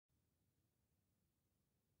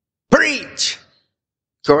Preach.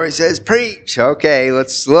 Corey says preach. Okay,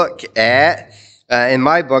 let's look at, in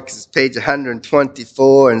my book, it's page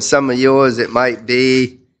 124, and some of yours it might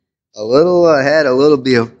be a little ahead, a little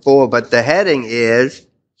before, but the heading is,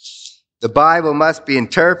 the Bible must be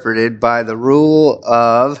interpreted by the rule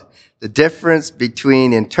of the difference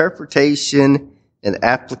between interpretation and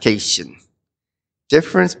application.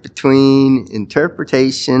 Difference between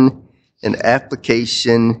interpretation and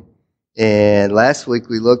application. And last week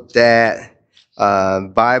we looked at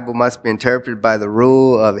Bible must be interpreted by the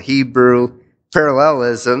rule of Hebrew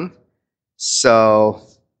parallelism. So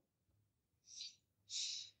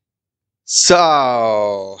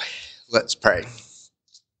let's pray.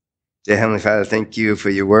 Dear Heavenly Father, thank you for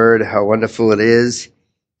your word, how wonderful it is,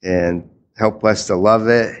 and help us to love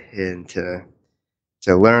it and to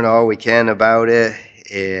learn all we can about it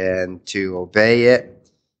and to obey it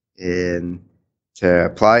and to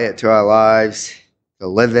apply it to our lives, to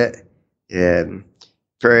live it, and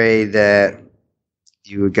pray that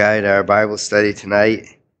you would guide our Bible study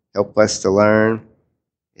tonight, help us to learn,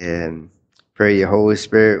 and pray your Holy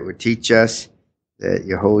Spirit would teach us, that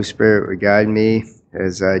your Holy Spirit would guide me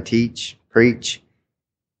as I teach, preach. In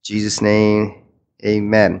Jesus' name,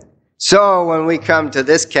 amen. So when we come to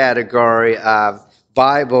this category of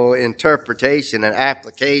Bible interpretation and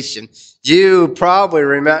application, you probably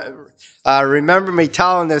remember me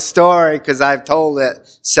telling this story because I've told it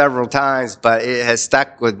several times, but it has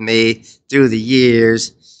stuck with me through the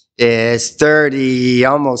years. It's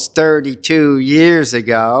almost 32 years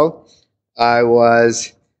ago. I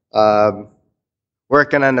was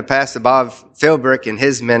working under Pastor Bob Philbrick in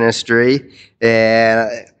his ministry, and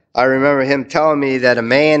I remember him telling me that a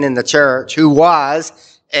man in the church who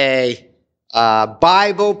was a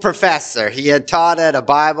Bible professor, he had taught at a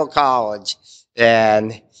Bible college,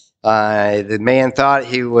 and the man thought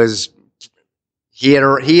he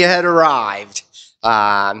had arrived,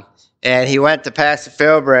 and he went to Pastor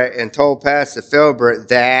Philbrick and told Pastor Philbrick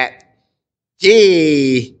that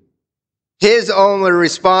his only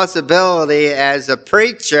responsibility as a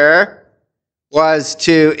preacher was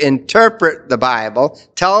to interpret the Bible,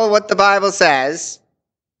 tell what the Bible says,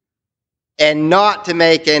 and not to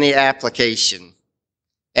make any application.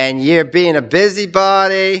 And you're being a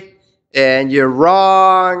busybody, and you're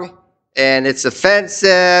wrong, and it's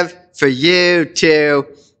offensive for you to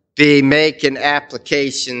be making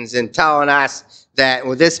applications and telling us that,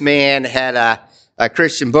 well, this man had a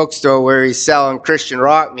Christian bookstore where he's selling Christian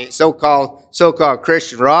rock music, so-called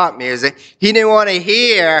Christian rock music. He didn't want to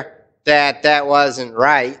hear that wasn't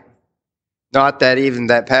right. Not that even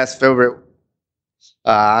that Pastor Philbrick,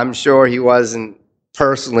 I'm sure he wasn't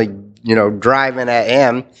personally, driving at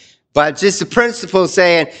him, but just the principle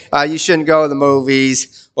saying you shouldn't go to the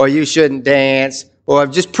movies, or you shouldn't dance, or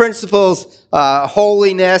just principles,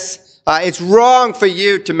 holiness. It's wrong for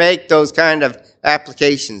you to make those kind of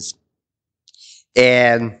applications.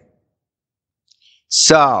 And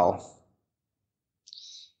so,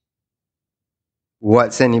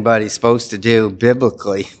 what's anybody supposed to do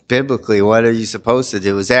biblically? Biblically, what are you supposed to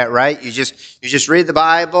do? Is that right? You just read the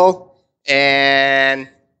Bible and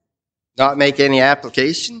not make any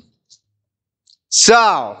application?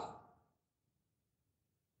 So,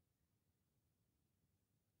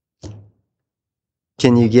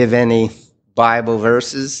 can you give any Bible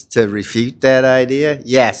verses to refute that idea?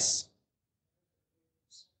 Yes.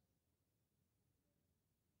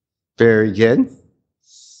 Very good.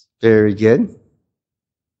 Very good.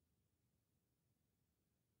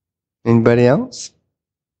 Anybody else?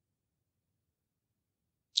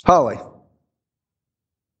 Holly.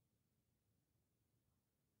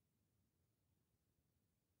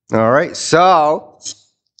 All right. So,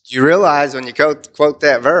 you realize when you quote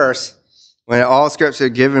that verse, when all scripture are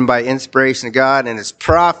given by inspiration of God and it's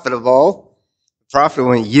profitable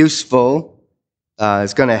and useful,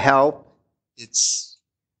 it's going to help. It's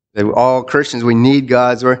all Christians, we need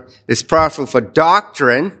God's word. It's profitable for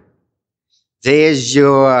doctrine. There's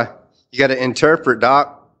you got to interpret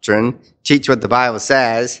doctrine, teach what the Bible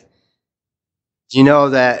says. Do you know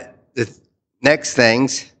that the next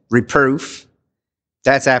things, reproof,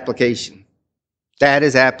 that's application. That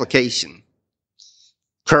is application.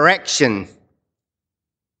 Correction,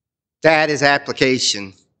 that is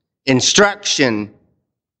application. Instruction,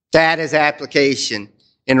 that is application.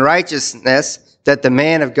 In righteousness, that the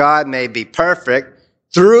man of God may be perfect,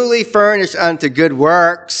 thoroughly furnished unto good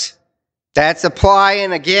works. That's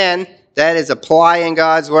applying again. That is applying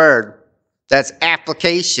God's word. That's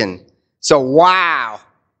application. So, wow.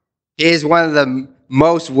 Here's one of the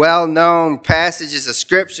most well-known passages of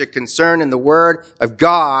Scripture concerning the Word of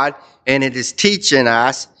God, and it is teaching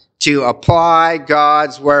us to apply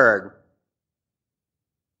God's Word.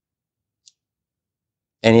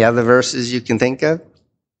 Any other verses you can think of?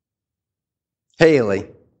 Haley.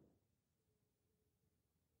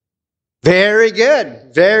 Very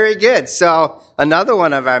good. Very good. So another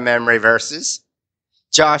one of our memory verses,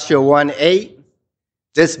 Joshua 1:8.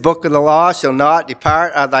 This book of the law shall not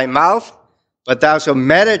depart out of thy mouth, but thou shalt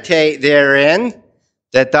meditate therein,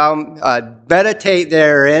 day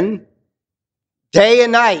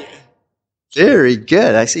and night. Very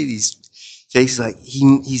good. I see these faces like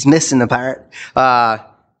he's missing the part.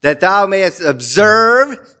 That thou mayest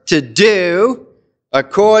observe to do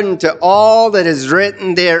according to all that is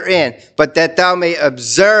written therein. But that thou may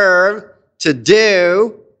observe to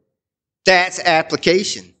do, that's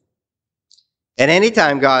application. And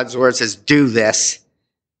anytime God's word says do this,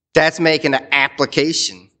 that's making an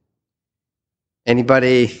application.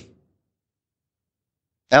 Anybody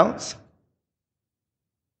else?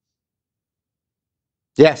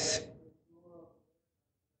 Yes.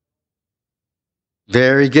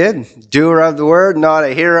 Very good. Doer of the word, not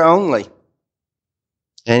a hearer only.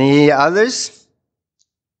 Any others?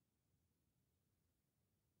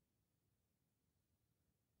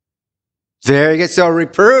 Very good. So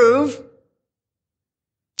reprove,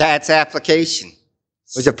 that's application.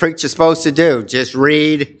 What's a preacher supposed to do? Just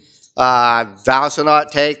read, thou shalt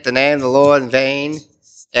not take the name of the Lord in vain,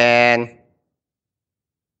 and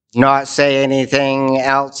not say anything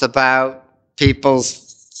else about people's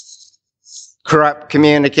corrupt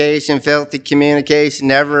communication, filthy communication,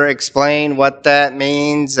 never explain what that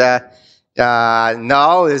means.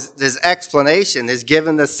 No, there's explanation. There's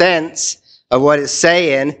given the sense of what it's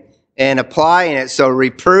saying and applying it. So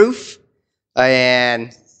reproof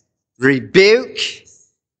and rebuke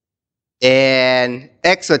and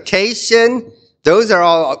exhortation, those are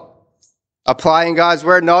all applying God's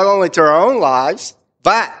word not only to our own lives,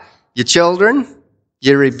 but your children,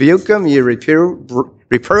 you rebuke them, you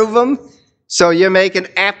reprove them. So you're making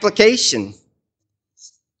application.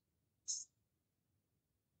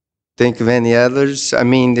 Think of any others? I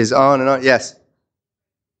mean, there's on and on. Yes.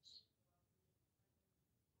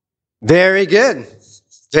 Very good.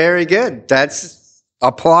 Very good. That's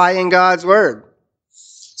applying God's word.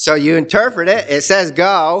 So you interpret it. It says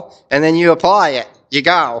go, and then you apply it. You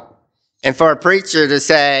go. And for a preacher to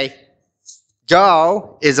say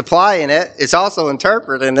go is applying it. It's also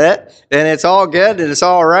interpreting it. And it's all good and it's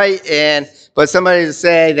all right. But somebody to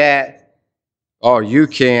say that, oh, you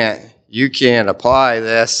can't apply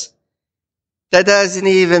this. That doesn't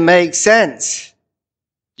even make sense.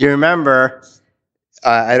 You remember,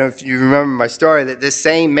 I don't know if you remember my story, that this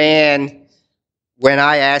same man, when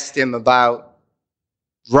I asked him about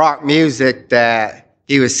rock music that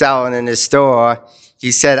he was selling in his store,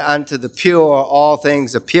 he said, unto the pure, all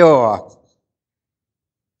things are pure.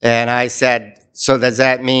 And I said, so does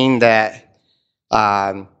that mean that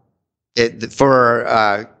for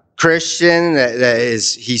a Christian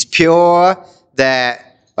he's pure, that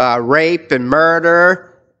rape and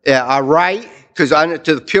murder are right? Because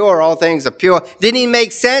to the pure, all things are pure. Didn't even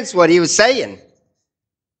make sense what he was saying.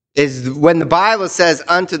 Is when the Bible says,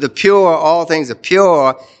 unto the pure, all things are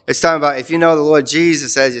pure, it's talking about if you know the Lord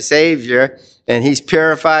Jesus as your Savior, and He's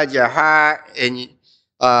purified your heart, and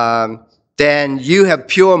then you have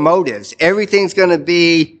pure motives. Everything's going to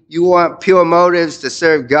be, you want pure motives to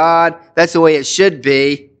serve God. That's the way it should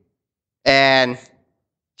be. And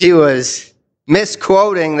he was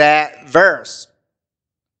misquoting that verse.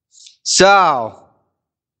 So,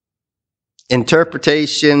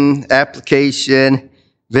 interpretation, application,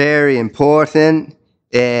 very important.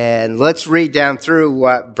 And let's read down through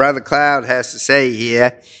what Brother Cloud has to say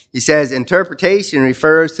here. He says, interpretation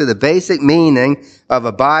refers to the basic meaning of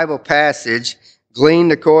a Bible passage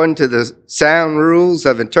gleaned according to the sound rules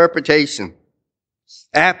of interpretation.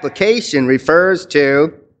 Application refers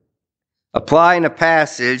to applying a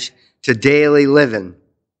passage to daily living.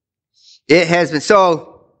 It has been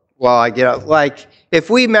so, well, I get it, like if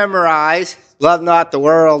we memorize, love not the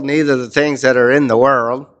world, neither the things that are in the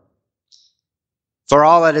world. For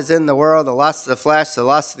all that is in the world, the lust of the flesh, the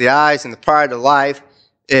lust of the eyes, and the pride of life,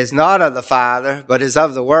 is not of the Father, but is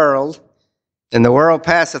of the world. And the world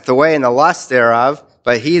passeth away, and the lust thereof,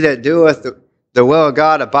 but he that doeth the will of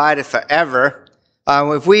God abideth forever.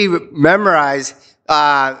 If we memorize,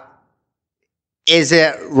 is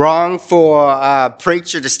it wrong for a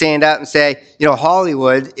preacher to stand up and say,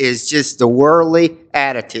 Hollywood is just the worldly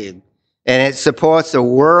attitude, and it supports the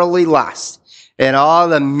worldly lust? And all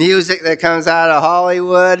the music that comes out of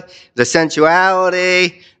Hollywood, the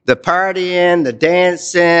sensuality, the partying, the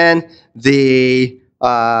dancing, the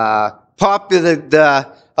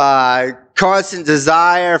constant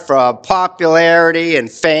desire for popularity and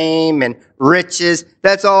fame and riches.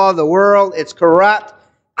 That's all the world. It's corrupt.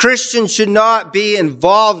 Christians should not be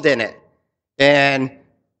involved in it. And,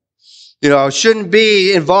 shouldn't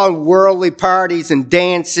be involved in worldly parties and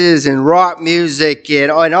dances and rock music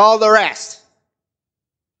and all the rest.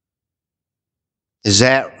 Is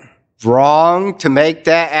that wrong to make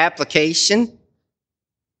that application?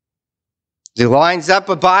 It lines up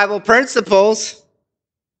with Bible principles.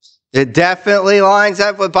 It definitely lines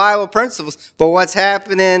up with Bible principles. But what's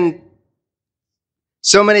happening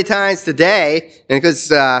so many times today, and because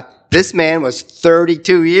this man was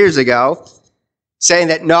 32 years ago, saying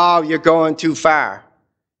that, no, you're going too far.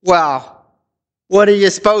 Well, what are you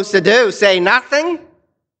supposed to do? Say nothing?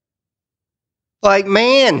 Like,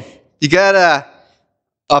 man, you got to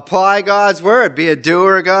apply God's word. Be a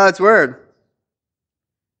doer of God's word.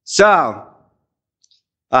 So,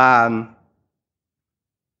 back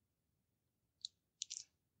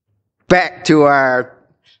to our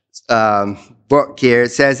book here.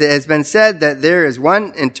 It says, it has been said that there is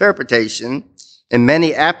one interpretation and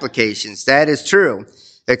many applications. That is true,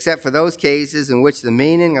 except for those cases in which the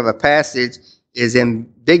meaning of a passage is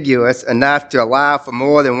ambiguous enough to allow for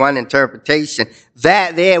more than one interpretation.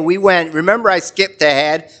 That there we went. Remember, I skipped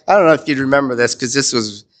ahead. I don't know if you'd remember this because this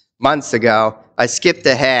was months ago. I skipped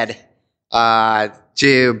ahead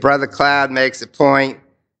to Brother Cloud makes a point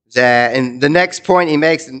that, and the next point he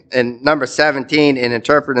makes in number 17 in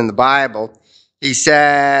interpreting the Bible, he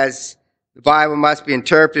says the Bible must be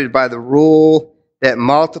interpreted by the rule that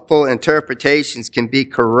multiple interpretations can be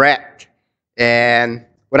correct. And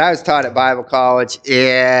what I was taught at Bible college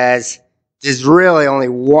is there's really only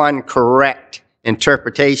one correct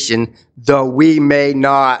interpretation, though we may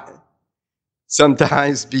not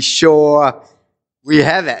sometimes be sure we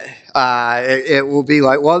have it. It will be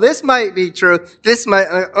like, well, this might be true. This might,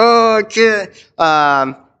 okay.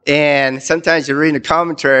 And sometimes you're reading a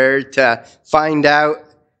commentary to find out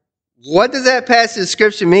what does that passage of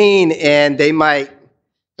Scripture mean? And they might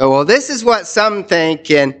go, well, this is what some think,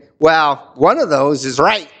 and, well, one of those is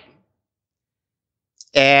right.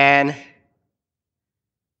 And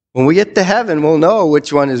when we get to heaven, we'll know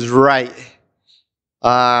which one is right.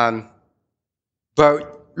 But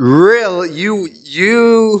really,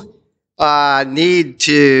 you need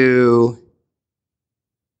to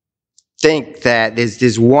think that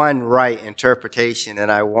there's one right interpretation,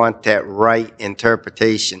 and I want that right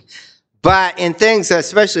interpretation. But in things,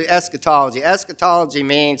 especially eschatology, eschatology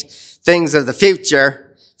means things of the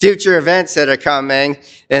future events that are coming,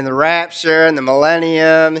 and the rapture and the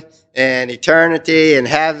millennium and eternity and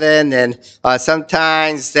heaven, and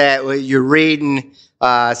sometimes that you're reading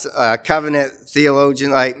covenant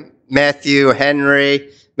theologian like Matthew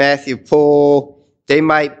Henry, Matthew Poole, they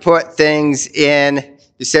might put things in.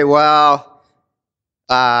 You say, well,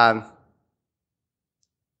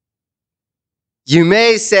 you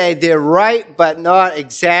may say they're right, but not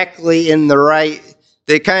exactly in the right.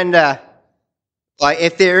 They kind of, like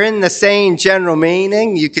if they're in the same general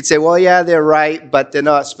meaning, you could say, well, yeah, they're right, but they're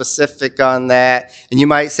not specific on that. And you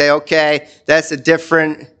might say, okay, that's a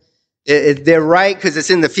different, they're right because it's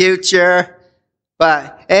in the future.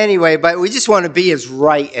 But anyway, but we just want to be as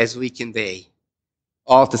right as we can be.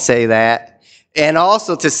 All to say that. And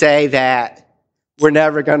also to say that we're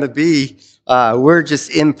never going to be, we're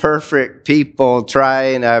just imperfect people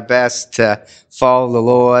trying our best to follow the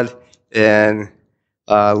Lord. And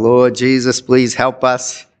Lord Jesus, please help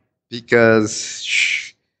us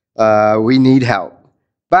because we need help.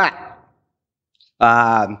 But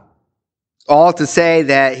all to say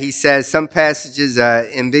that he says some passages are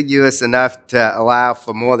ambiguous enough to allow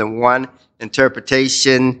for more than one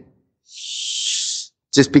interpretation.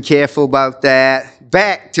 Just be careful about that.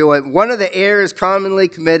 Back to it. One of the errors commonly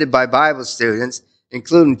committed by Bible students,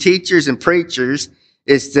 including teachers and preachers,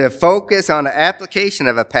 is to focus on the application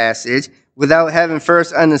of a passage without having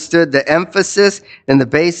first understood the emphasis and the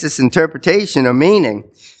basis interpretation or meaning.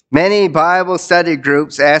 Many Bible study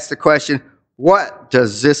groups ask the question, what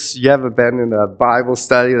does this, you ever been in a Bible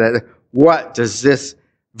study that, what does this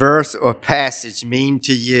verse or passage mean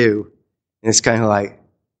to you? And it's kind of like,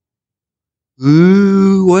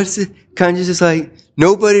 ooh, what's it? Kind of just like,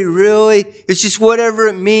 nobody really, it's just whatever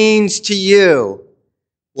it means to you.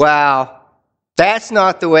 Well, that's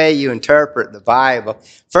not the way you interpret the Bible.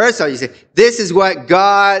 First of all, you say, this is what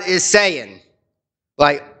God is saying.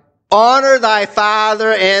 Like, honor thy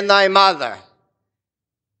father and thy mother.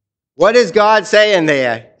 What is God saying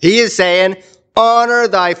there? He is saying, honor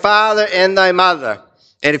thy father and thy mother.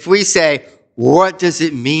 And if we say, what does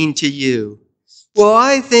it mean to you? Well,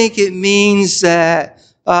 I think it means that,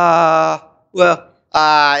 what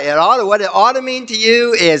it ought to mean to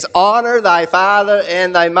you is honor thy father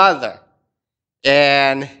and thy mother.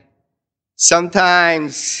 And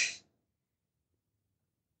sometimes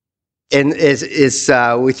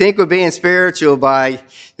we think we're being spiritual by,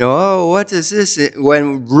 oh, what is this?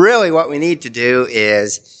 When really what we need to do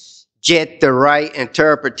is get the right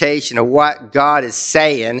interpretation of what God is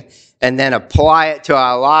saying and then apply it to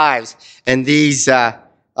our lives. And these,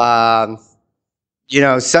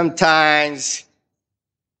 sometimes,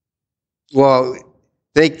 well,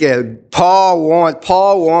 I think Paul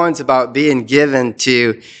warns about being given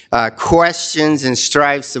to questions and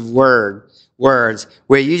strifes of words,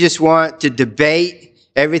 where you just want to debate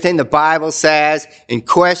everything the Bible says and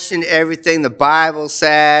question everything the Bible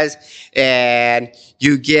says, and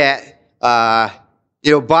you get,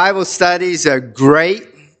 Bible studies are great,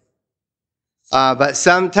 but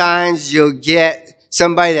sometimes you'll get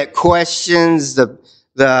somebody that questions the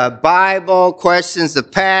Bible, questions the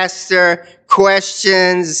pastor,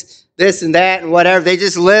 questions this and that and whatever. They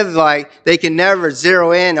just live like they can never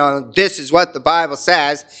zero in on this is what the Bible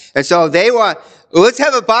says. And so they want, let's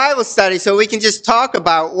have a Bible study so we can just talk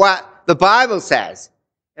about what the Bible says.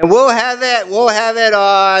 And we'll have it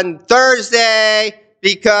on Thursday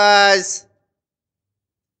because,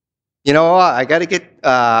 I got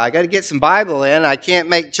to get some Bible in. I can't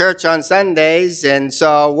make church on Sundays, and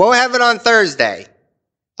so we'll have it on Thursday.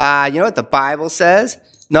 You know what the Bible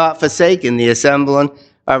says? Not forsaking the assembling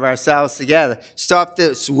of ourselves together. Stop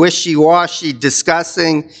this wishy-washy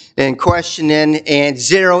discussing and questioning and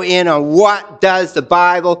zero in on what does the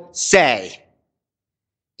Bible say.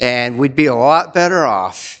 And we'd be a lot better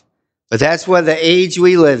off. But that's what the age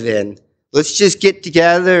we live in. Let's just get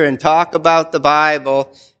together and talk about the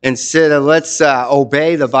Bible instead of let's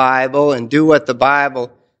obey the Bible and do what the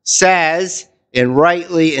Bible says and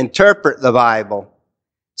rightly interpret the Bible.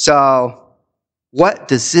 So, what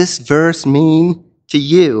does this verse mean to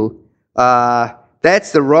you?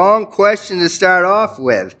 That's the wrong question to start off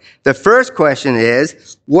with. The first question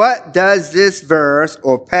is, what does this verse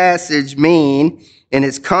or passage mean in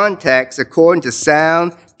its context according to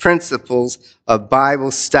sound principles of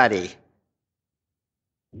Bible study?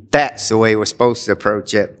 That's the way we're supposed to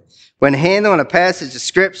approach it. When handling a passage of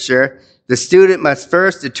Scripture, the student must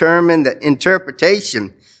first determine the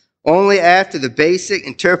interpretation. Only after the basic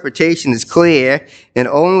interpretation is clear and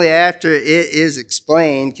only after it is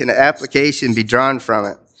explained can an application be drawn from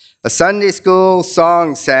it. A Sunday school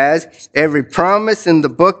song says, every promise in the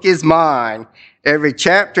book is mine, every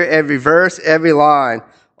chapter, every verse, every line,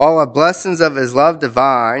 all the blessings of his love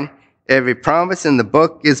divine, every promise in the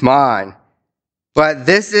book is mine. But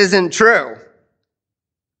this isn't true.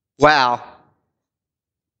 Well,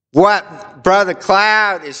 what Brother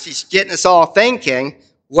Cloud is just getting us all thinking,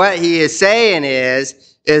 what he is saying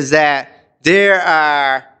is that there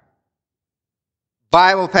are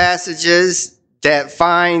Bible passages that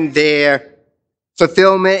find their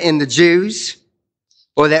fulfillment in the Jews,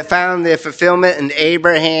 or that found their fulfillment in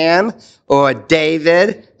Abraham or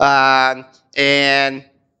David, and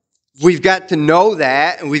we've got to know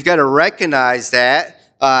that, and we've got to recognize that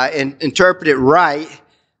and interpret it right.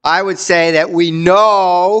 I would say that we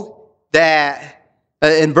know that,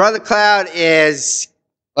 and Brother Cloud is,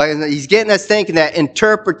 he's getting us thinking that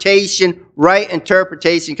interpretation, right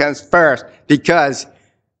interpretation comes first. Because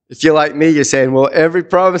if you're like me, you're saying, well, every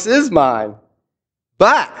promise is mine.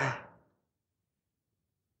 But,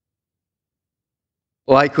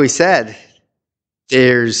 like we said,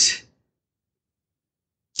 there's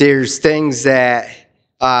things that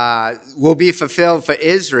will be fulfilled for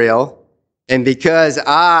Israel. And because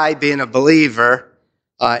I, being a believer,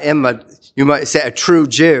 am you might say a true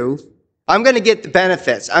Jew, I'm going to get the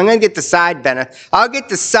benefits. I'm going to get the side benefits. I'll get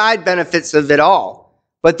the side benefits of it all.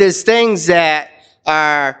 But there's things that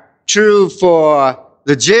are true for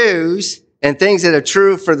the Jews and things that are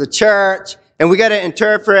true for the church. And we got to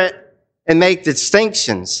interpret and make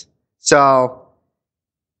distinctions. So,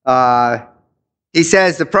 he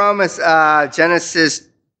says the promise, Genesis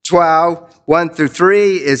 12, 1 through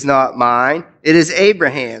 3 is not mine. It is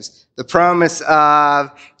Abraham's. The promise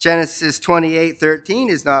of Genesis 28, 13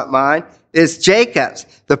 is not mine. It's Jacob's.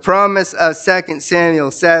 The promise of 2 Samuel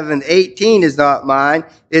 7, 18 is not mine.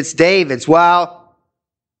 It's David's. While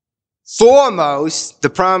foremost, the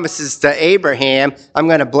promises to Abraham, I'm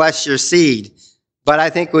going to bless your seed. But I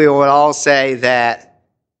think we would all say that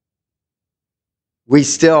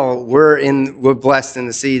we're blessed in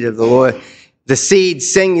the seed of the Lord. The seed,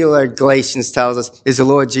 singular, Galatians tells us, is the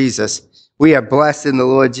Lord Jesus. We are blessed in the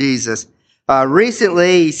Lord Jesus.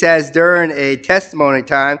 Recently, he says, during a testimony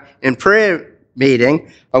time in prayer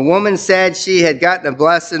meeting, a woman said she had gotten a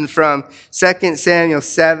blessing from 2 Samuel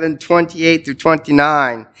 7, 28 through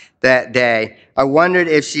 29 that day. I wondered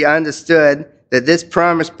if she understood that this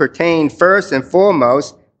promise pertained first and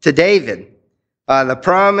foremost to David. The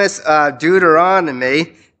promise of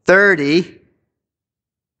Deuteronomy 30.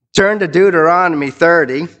 Turn to Deuteronomy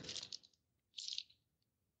 30.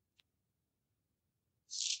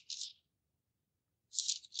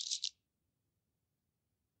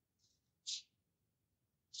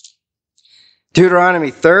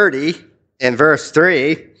 Deuteronomy 30 in verse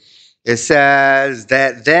 3, it says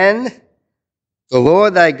that then the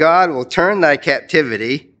Lord thy God will turn thy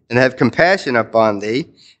captivity and have compassion upon thee,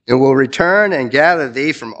 and will return and gather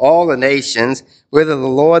thee from all the nations whither the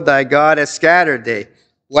Lord thy God has scattered thee.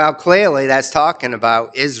 Well, clearly that's talking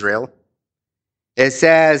about Israel. It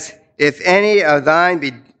says, if any of thine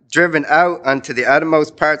be driven out unto the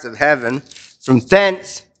uttermost parts of heaven, from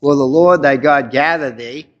thence will the Lord thy God gather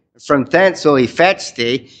thee, from thence will he fetch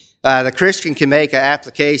thee. The Christian can make an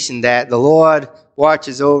application that the Lord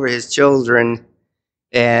watches over his children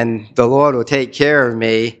and the Lord will take care of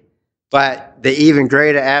me. But the even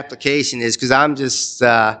greater application is because I'm just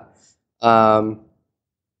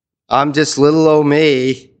little old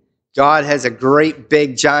me. God has a great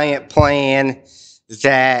big giant plan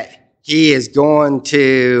that he is going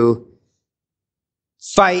to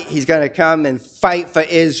fight. He's going to come and fight for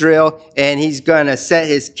Israel, and he's going to set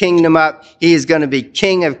his kingdom up. He is going to be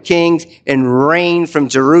King of Kings and reign from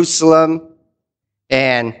Jerusalem.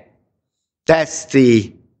 And that's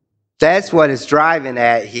what it's driving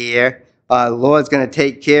at here. The Lord's going to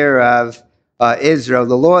take care of Israel.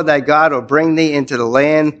 The Lord thy God will bring thee into the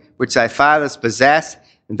land which thy fathers possessed,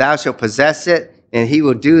 and thou shalt possess it, and he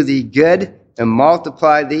will do thee good and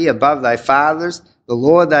multiply thee above thy fathers. The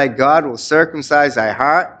Lord thy God will circumcise thy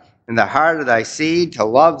heart and the heart of thy seed to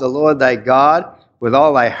love the Lord thy God with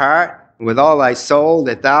all thy heart and with all thy soul,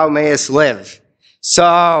 that thou mayest live.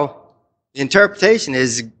 So the interpretation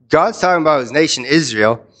is God's talking about his nation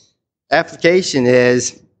Israel. Application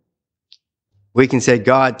is we can say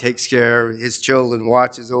God takes care of his children,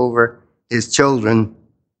 watches over his children.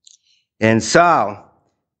 And so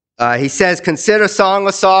he says, consider Song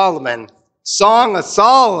of Solomon. Song of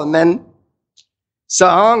Solomon.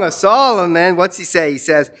 Song of Solomon. What's he say? He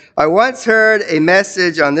says, I once heard a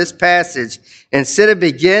message on this passage. Instead of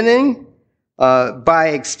beginning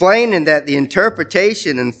by explaining that the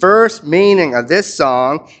interpretation and first meaning of this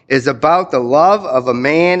song is about the love of a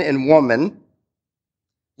man and woman,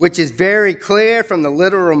 which is very clear from the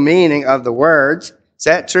literal meaning of the words. Is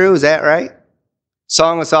that true? Is that right?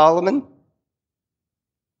 Song of Solomon?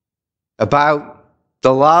 About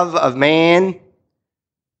the love of man,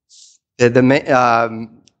 the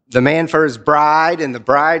man for his bride and the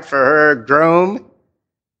bride for her groom.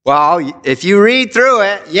 Well, if you read through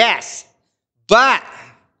it, yes. But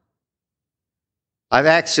I've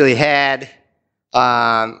actually had,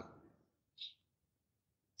 I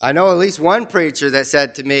know at least one preacher that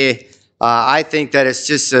said to me, I think that it's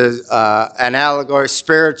just an allegory,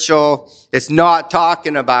 spiritual. It's not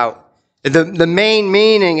talking about, the main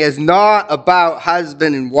meaning is not about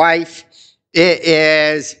husband and wife. It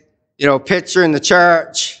is, picturing the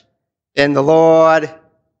church and the Lord.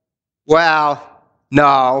 Well,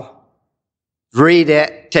 no. Read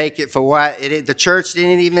it, take it for what it is. The church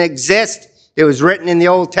didn't even exist. It was written in the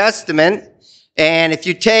Old Testament. And if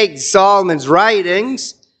you take Solomon's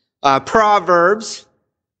writings, Proverbs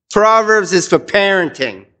is for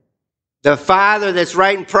parenting. The father that's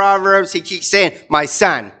writing Proverbs, he keeps saying, my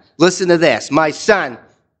son, listen to this. My son,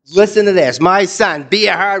 listen to this. My son, be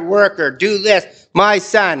a hard worker. Do this. My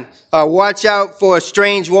son, watch out for a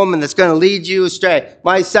strange woman that's going to lead you astray.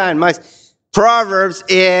 My son, Proverbs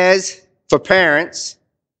is for parents.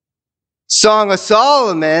 Song of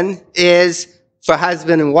Solomon is for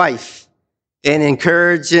husband and wife and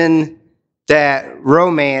encouraging that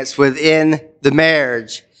romance within the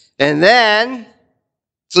marriage. And then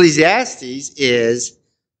Ecclesiastes is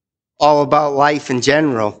all about life in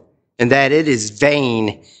general, and that it is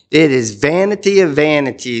vain. It is vanity of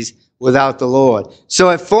vanities without the Lord. So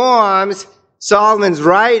it forms, Solomon's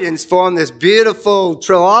writings form this beautiful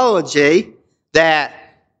trilogy that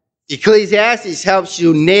Ecclesiastes helps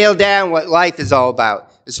you nail down what life is all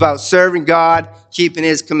about. It's about serving God, keeping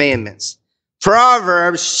his commandments.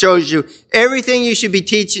 Proverbs shows you everything you should be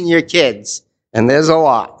teaching your kids. And there's a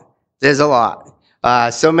lot. There's a lot.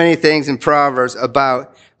 So many things in Proverbs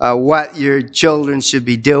about what your children should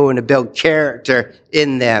be doing to build character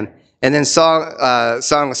in them. And then Song of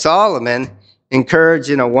Solomon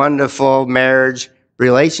encouraging a wonderful marriage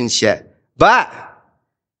relationship. But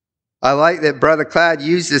I like that Brother Cloud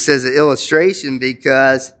used this as an illustration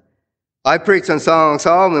because I preached on Song of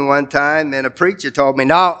Solomon one time and a preacher told me,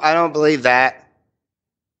 no, I don't believe that.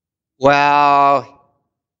 Well,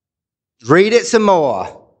 Read it some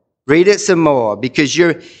more. Read it some more, because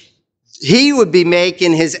he would be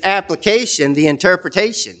making his application the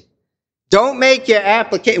interpretation. Don't make your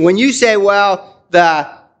application. When you say, well,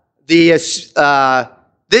 this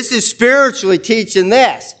is spiritually teaching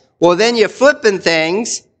this, well, then you're flipping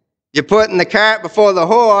things. You're putting the cart before the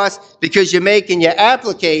horse because you're making your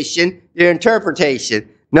application your interpretation.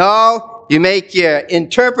 No, you make your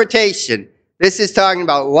interpretation. This is talking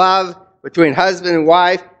about love between husband and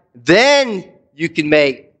wife. Then you can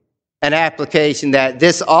make an application that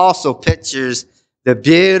this also pictures the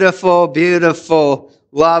beautiful, beautiful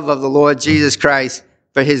love of the Lord Jesus Christ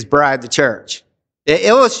for his bride, the church. It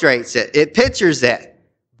illustrates it. It pictures it.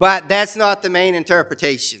 But that's not the main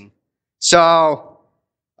interpretation. So,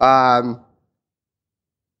 Brother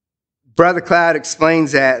Cloud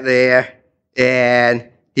explains that there, and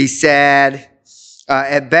he said,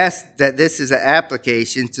 at best, that this is an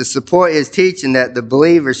application to support his teaching that the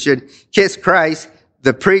believer should kiss Christ.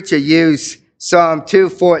 The preacher used Psalm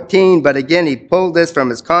 2:14, but again, he pulled this from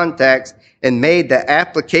his context and made the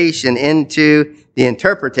application into the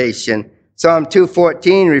interpretation. Psalm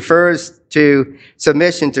 2:14 refers to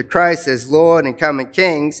submission to Christ as Lord and coming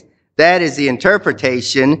kings. That is the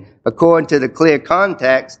interpretation according to the clear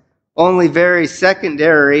context. Only very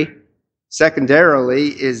secondarily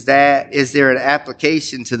is there an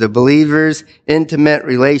application to the believer's intimate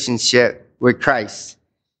relationship with Christ.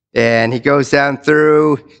 And he goes down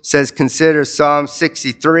through, says, consider Psalm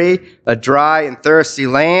 63 a dry and thirsty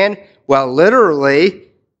land. Well, literally,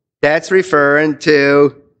 that's referring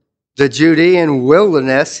to the Judean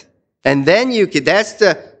wilderness. And then that's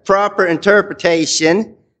the proper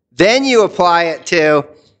interpretation. Then you apply it to,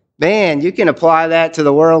 man, you can apply that to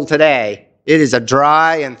the world today. It is a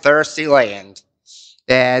dry and thirsty land.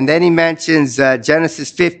 And then he mentions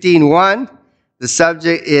Genesis 15:1. The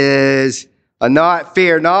subject is not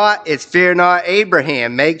fear not. It's fear not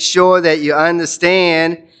Abraham. Make sure that you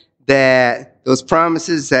understand that those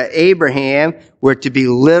promises that Abraham were to be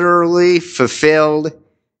literally fulfilled.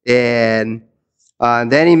 And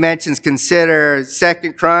then he mentions, consider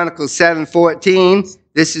 2 Chronicles 7:14.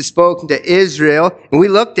 This is spoken to Israel. And we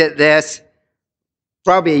looked at this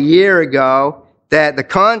probably a year ago, that the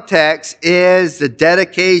context is the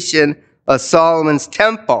dedication of Solomon's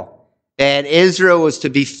temple. And Israel was to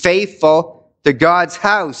be faithful to God's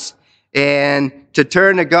house, and to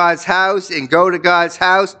turn to God's house and go to God's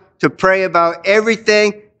house to pray about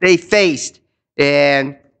everything they faced. And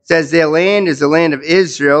it says their land is the land of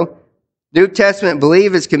Israel. New Testament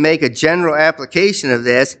believers can make a general application of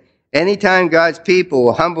this. Anytime God's people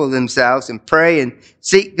will humble themselves and pray and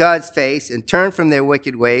seek God's face and turn from their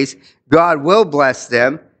wicked ways, God will bless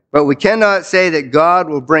them. But we cannot say that God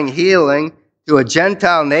will bring healing to a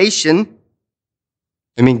Gentile nation.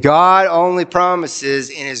 I mean, God only promises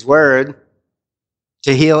in his word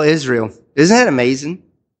to heal Israel. Isn't that amazing?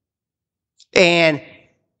 And,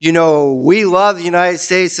 you know, we love the United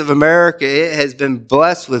States of America. It has been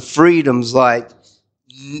blessed with freedoms like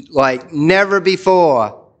never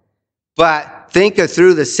before. But think of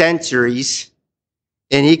through the centuries,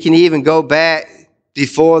 and you can even go back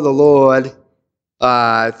before the Lord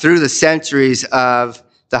through the centuries of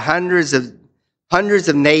the hundreds of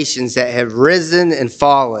nations that have risen and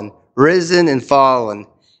fallen.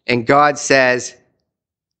 And God says,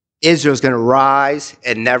 Israel's going to rise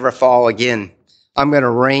and never fall again. I'm going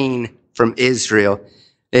to reign from Israel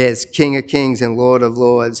as King of Kings and Lord of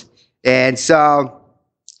Lords. And so,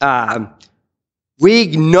 we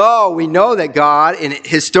know that God, and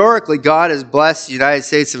historically God has blessed the United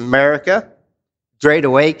States of America. Great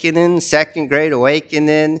Awakening, Second Great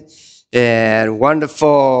Awakening, and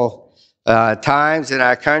wonderful times in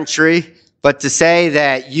our country. But to say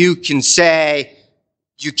that you can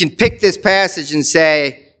pick this passage and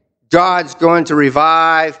say, God's going to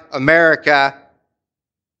revive America,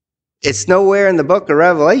 it's nowhere in the book of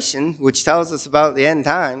Revelation, which tells us about the end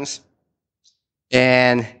times.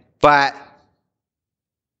 But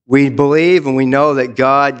we believe and we know that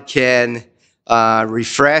God can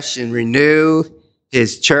refresh and renew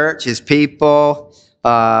his church, his people,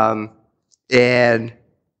 and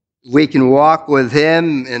we can walk with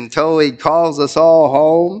him until he calls us all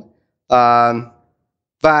home.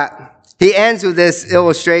 But he ends with this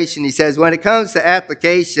illustration. He says, when it comes to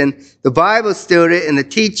application, the Bible student and the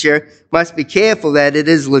teacher must be careful that it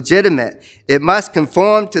is legitimate. It must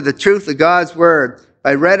conform to the truth of God's word.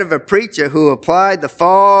 I read of a preacher who applied the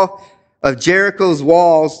fall of Jericho's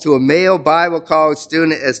walls to a male Bible college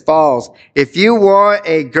student as follows. If you want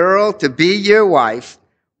a girl to be your wife,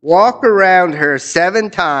 walk around her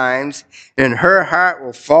 7 times and her heart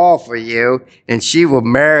will fall for you and she will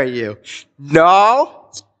marry you. No,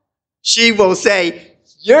 she will say,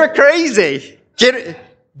 "You're crazy.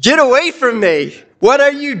 Get away from me. What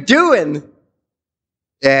are you doing?"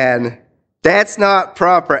 And that's not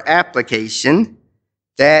proper application.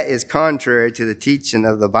 That is contrary to the teaching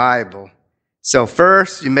of the Bible. So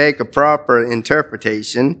first you make a proper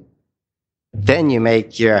interpretation, then you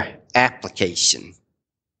make your application.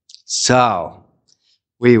 So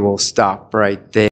we will stop right there.